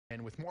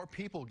And with more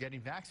people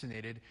getting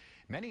vaccinated,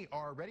 many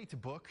are ready to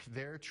book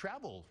their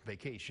travel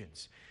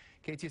vacations.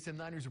 KTSM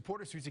 9 News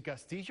reporter Susie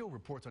Castillo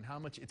reports on how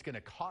much it's going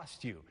to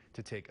cost you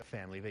to take a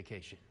family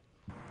vacation.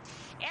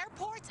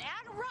 Airports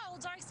and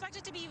roads are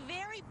expected to be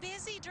very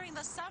busy during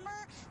the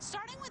summer,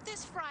 starting with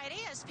this Friday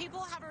as people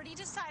have already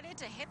decided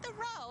to hit the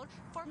road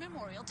for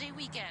Memorial Day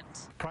weekend.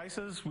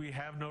 Prices we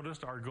have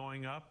noticed are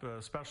going up,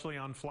 especially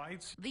on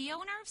flights. The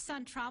owner of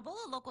Sun Travel,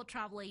 a local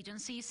travel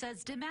agency,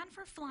 says demand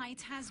for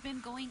flights has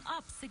been going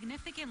up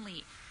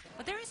significantly,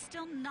 but there is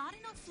still not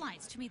enough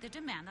flights to meet the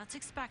demand that's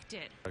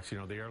expected. You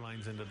know, the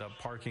airlines ended up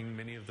parking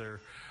many of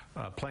their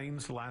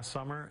planes last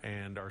summer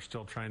and are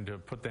still trying to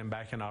put them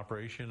back in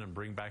operation and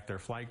bring back their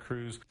flight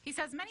crews. He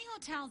says many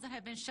hotels that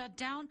have been shut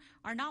down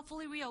are not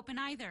fully reopened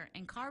either,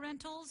 and car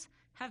rentals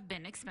have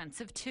been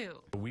expensive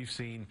too. We've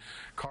seen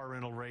car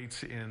rental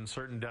rates in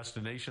certain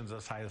destinations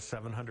as high as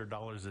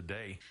 $700 a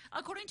day.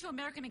 According to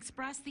American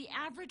Express, the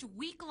average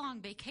week-long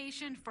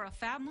vacation for a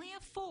family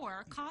of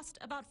 4 costs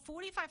about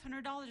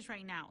 $4,500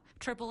 right now.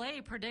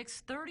 AAA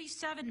predicts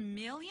 37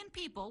 million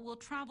people will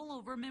travel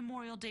over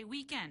Memorial Day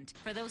weekend.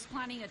 For those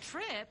planning a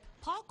trip,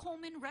 Paul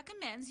Coleman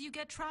recommends you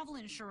get travel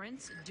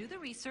insurance, do the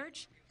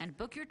research, and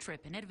book your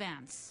trip in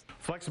advance.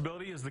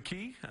 Flexibility is the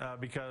key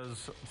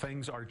because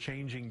things are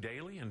changing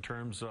daily in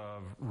terms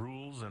of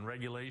rules and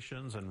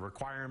regulations and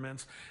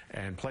requirements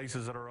and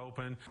places that are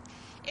open.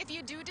 If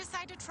you do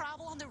decide to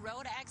travel on the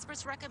road,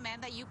 experts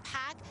recommend that you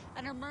pack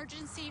an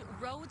emergency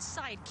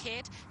roadside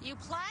kit, you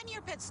plan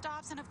your pit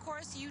stops, and of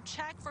course you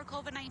check for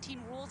COVID-19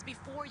 rules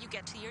before you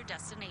get to your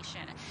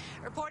destination.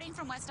 Reporting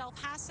from West El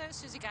Paso,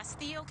 Susie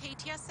Castillo,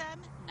 KTSM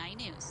 9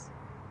 News.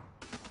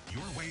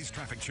 Your Ways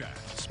Traffic Chat,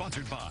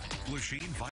 sponsored by Lachine